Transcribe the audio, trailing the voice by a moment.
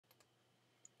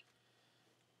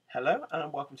Hello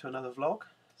and welcome to another vlog.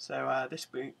 So this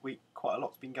week quite a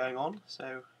lot's been going on,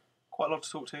 so quite a lot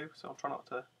to talk to, so I'll try not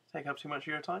to take up too much of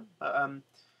your time. But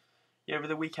yeah, over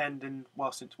the weekend and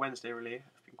since Wednesday really,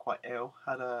 I've been quite ill.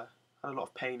 Had a lot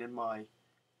of pain in my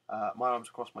arms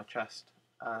across my chest,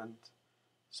 and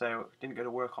so didn't go to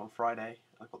work on Friday.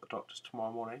 I got the doctors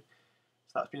tomorrow morning,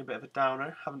 so that's been a bit of a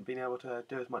downer. Haven't been able to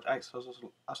do as much exercise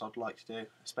as I'd like to do,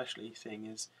 especially seeing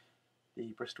as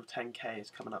the Bristol 10K is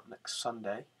coming up next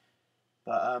Sunday.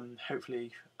 But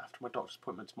hopefully after my doctor's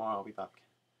appointment tomorrow I'll be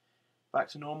back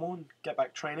to normal and get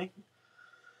back training.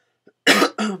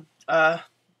 Been at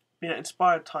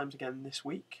Inspired Times again this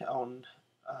week on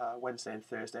Wednesday and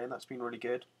Thursday, and that's been really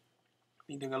good.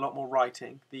 Been doing a lot more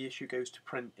writing. The issue goes to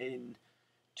print in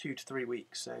 2 to 3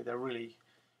 weeks, so they're really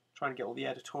trying to get all the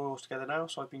editorials together now.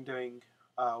 So I've been doing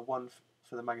one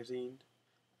for the magazine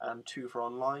and 2 for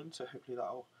online, so hopefully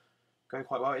that'll go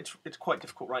quite well. It's quite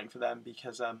difficult writing for them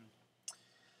because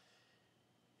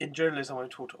in journalism I'm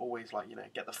taught to always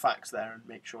get the facts there and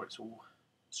make sure it's all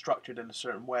structured in a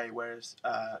certain way, whereas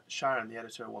Sharon, the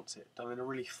editor, wants it done in a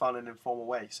really fun and informal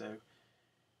way. So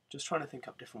just trying to think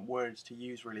up different words to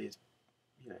use really is,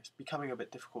 it's becoming a bit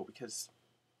difficult because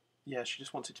she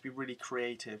just wants it to be really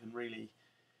creative and really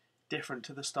different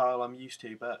to the style I'm used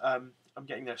to. But I'm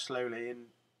getting there slowly, and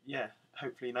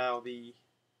hopefully now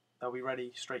they'll be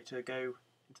ready straight to go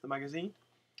into the magazine.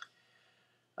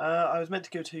 I was meant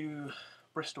to go to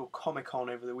Bristol Comic-Con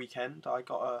over the weekend. I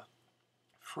got a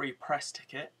free press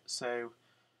ticket, so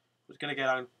I was going to go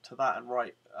down to that and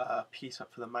write a piece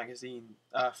up for the magazine,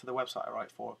 for the website I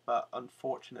write for, but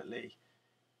unfortunately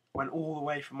went all the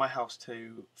way from my house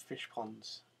to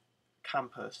Fishpond's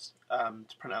campus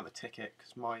to print out the ticket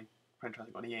because my printer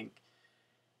hasn't got any ink.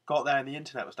 Got there and the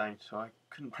internet was down, so I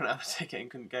couldn't print out the ticket and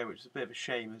couldn't go, which is a bit of a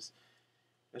shame, as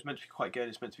it was meant to be quite good.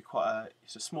 It's meant to be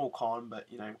it's a small con, but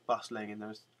bustling, and there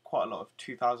was quite a lot of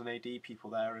 2000 AD people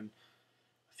there and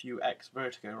a few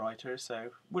ex-Vertigo writers,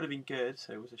 so would have been good.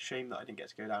 So it was a shame that I didn't get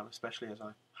to go down, especially as I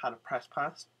had a press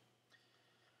pass.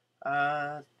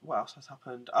 What else has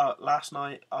happened? Last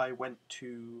night I went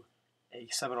to a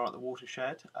seminar at the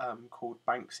Watershed called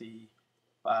Banksy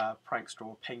Prankster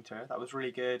or Painter. That was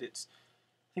really good.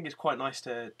 I think it's quite nice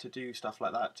to do stuff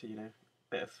like that to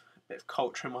bit of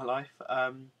culture in my life.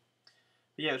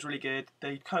 But yeah, it was really good.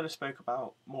 They kind of spoke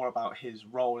more about his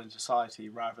role in society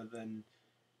rather than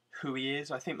who he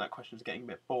is. I think that question is getting a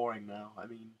bit boring now. I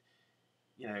mean,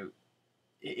 it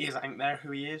is out there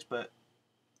who he is, but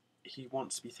he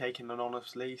wants to be taken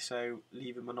anonymously, so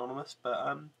leave him anonymous.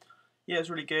 But yeah, it was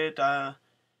really good.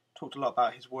 Talked a lot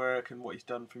about his work and what he's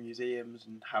done for museums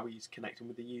and how he's connecting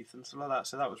with the youth and stuff like that,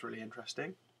 so that was really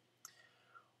interesting.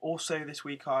 Also this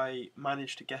week I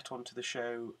managed to get onto the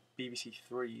show BBC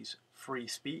Three's Free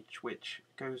Speech, which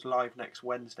goes live next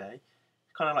Wednesday.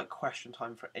 It's kind of like question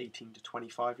time for 18 to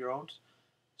 25 year olds.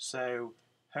 So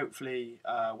hopefully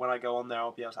when I go on there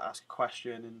I'll be able to ask a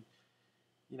question,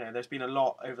 and there's been a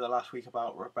lot over the last week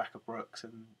about Rebecca Brooks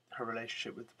and her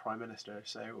relationship with the Prime Minister,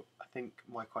 so I think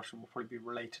my question will probably be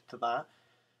related to that.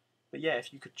 But yeah,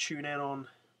 if you could tune in on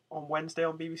Wednesday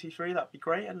on BBC Three, that'd be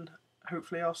great, and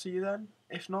hopefully I'll see you then.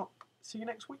 If not, see you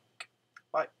next week.